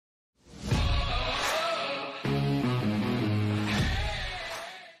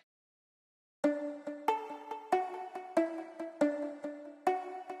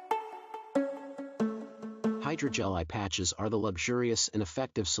HYDRA-GEL eye patches are the luxurious and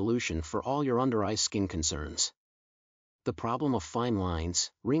effective solution for all your under-eye skin concerns. The problem of fine lines,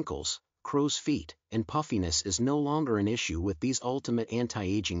 wrinkles, crow's feet, and puffiness is no longer an issue with these ultimate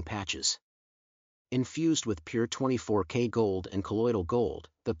anti-aging patches. Infused with pure 24K gold and colloidal gold,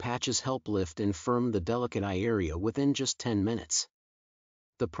 the patches help lift and firm the delicate eye area within just 10 minutes.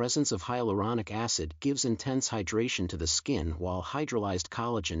 The presence of hyaluronic acid gives intense hydration to the skin, while hydrolyzed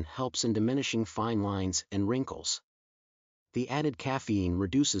collagen helps in diminishing fine lines and wrinkles. The added caffeine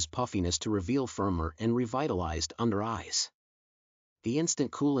reduces puffiness to reveal firmer and revitalized under eyes. The instant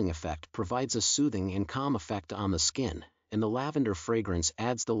cooling effect provides a soothing and calm effect on the skin, and the lavender fragrance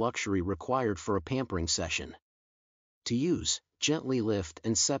adds the luxury required for a pampering session. To use, gently lift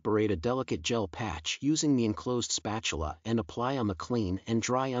and separate a delicate gel patch using the enclosed spatula and apply on the clean and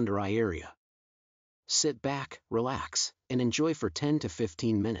dry under-eye area. Sit back, relax, and enjoy for 10 to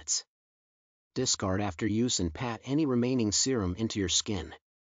 15 minutes. Discard after use and pat any remaining serum into your skin.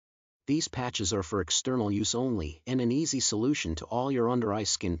 These patches are for external use only and an easy solution to all your under-eye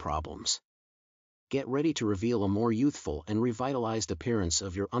skin problems. Get ready to reveal a more youthful and revitalized appearance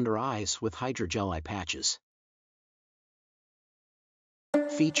of your under eyes with HYDRA-GEL eye patches.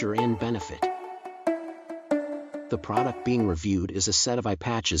 Feature and benefit. The product being reviewed is a set of eye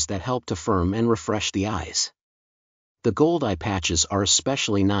patches that help to firm and refresh the eyes. The gold eye patches are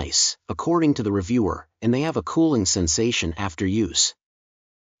especially nice, according to the reviewer, and they have a cooling sensation after use.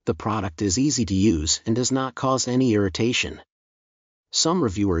 The product is easy to use and does not cause any irritation. Some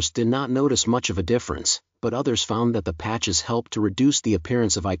reviewers did not notice much of a difference, but others found that the patches help to reduce the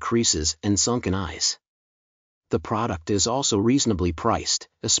appearance of eye creases and sunken eyes. The product is also reasonably priced,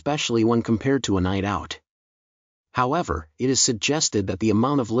 especially when compared to a night out. However, it is suggested that the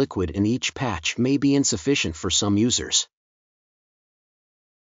amount of liquid in each patch may be insufficient for some users.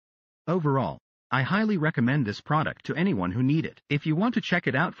 Overall, I highly recommend this product to anyone who need it. If you want to check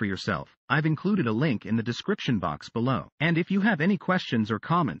it out for yourself, I've included a link in the description box below. And if you have any questions or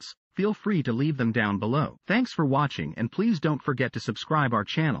comments, feel free to leave them down below. Thanks for watching, and please don't forget to subscribe our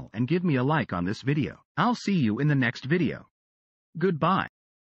channel and give me a like on this video. I'll see you in the next video. Goodbye.